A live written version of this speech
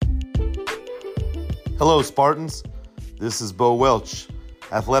Hello, Spartans. This is Beau Welch,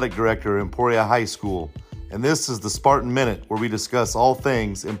 Athletic Director at Emporia High School, and this is the Spartan Minute, where we discuss all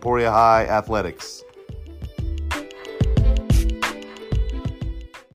things Emporia High athletics.